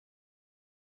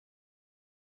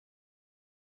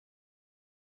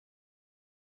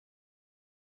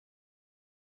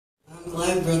I'm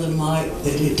glad, Brother Mike,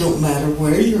 that it don't matter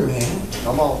where you're at.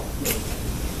 Come on.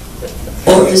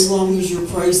 Or as long as you're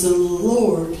praising the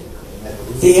Lord,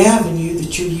 the avenue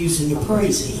that you're using to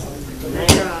praise Him.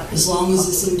 That's right. As long as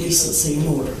it's in decency and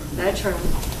order. That's right.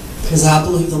 Because I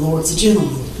believe the Lord's a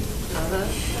gentleman.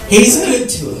 He's good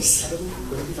to us.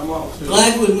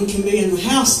 Glad when we can be in the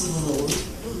house of the Lord.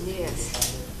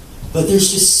 Yes. But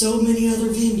there's just so many other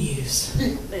venues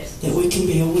that we can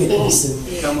be a witness.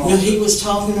 And he was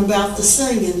talking about the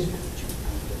singing.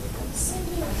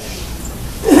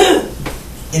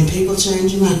 And people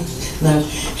changing mind. Now,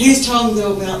 he was talking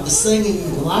though about the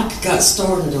singing. Well, I got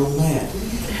started on that.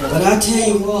 But I tell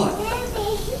you what,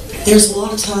 there's a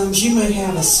lot of times you may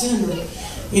have a sinner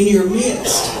in your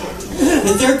midst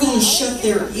that they're going to shut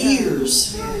their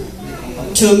ears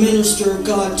to a minister of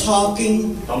God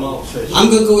talking. I'm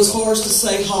going to go as far as to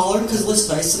say holler, because let's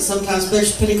face it, sometimes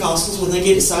especially Pentecostals, when they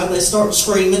get excited, they start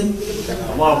screaming.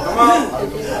 Come on.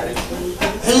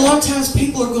 And a lot of times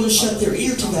people are going to shut their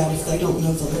ear to that if they don't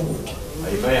know the Lord.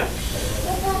 Amen.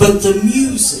 But the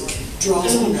music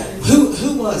draws them.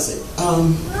 Who was it?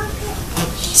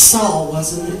 Saul,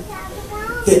 wasn't it?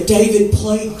 That David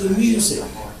played the music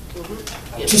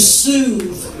to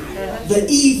soothe the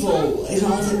evil and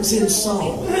all that was in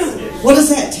Saul. What does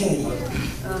that tell you?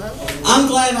 I'm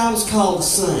glad I was called to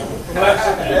sing.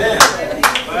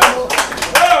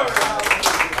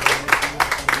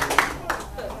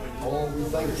 Oh, we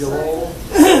thank you, Lord.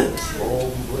 Oh,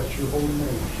 we bless your holy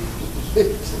name,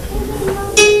 Jesus.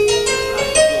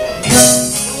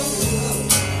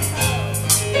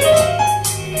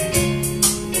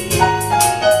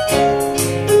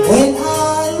 When I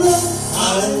look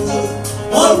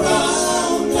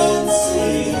around and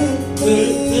see the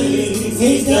things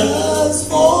He does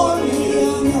for me,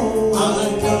 I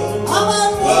know I'm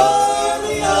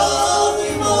unworthy of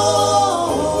Him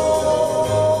all.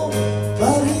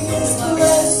 But He is the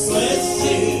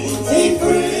blessings He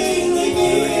freely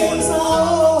gives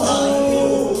all.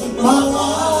 My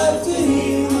life to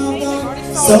Him, I've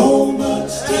got so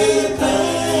much to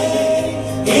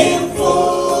thank Him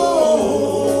for.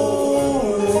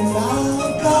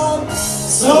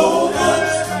 So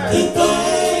much to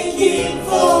thank Him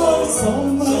for, so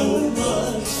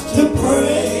much to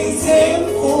praise Him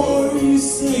for, you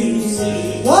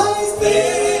see. Why He's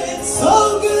been so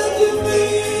good to me.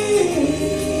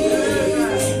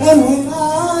 And when I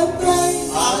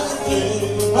think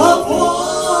of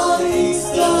what He's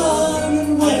done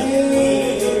and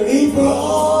where He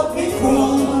brought me from,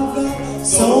 I've got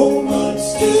so much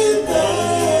to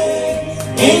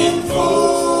thank Him for.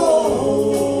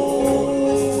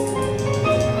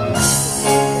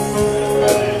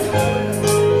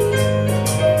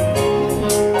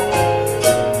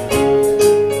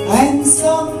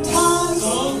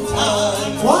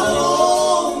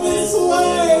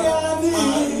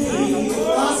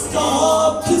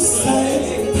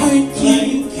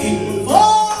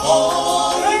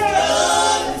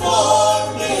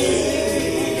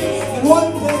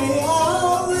 One day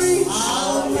I'll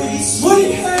reach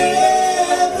sweet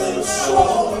heaven's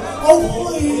shore. Oh,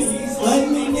 please let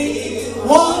me kneel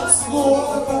once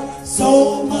more. But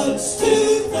so much to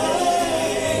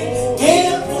thank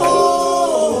Him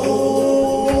for,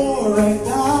 and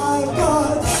I've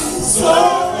got so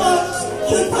much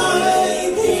to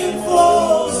thank Him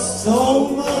for, so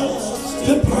much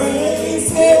to praise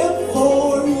Him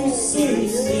for. You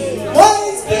see, well,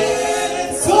 He's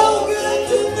been so good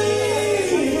to me.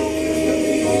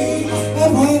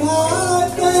 And when I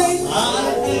think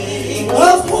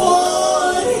of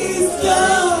what He's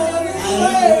done and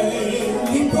where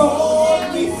He brought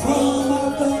me from,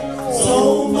 I've got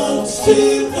so much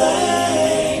to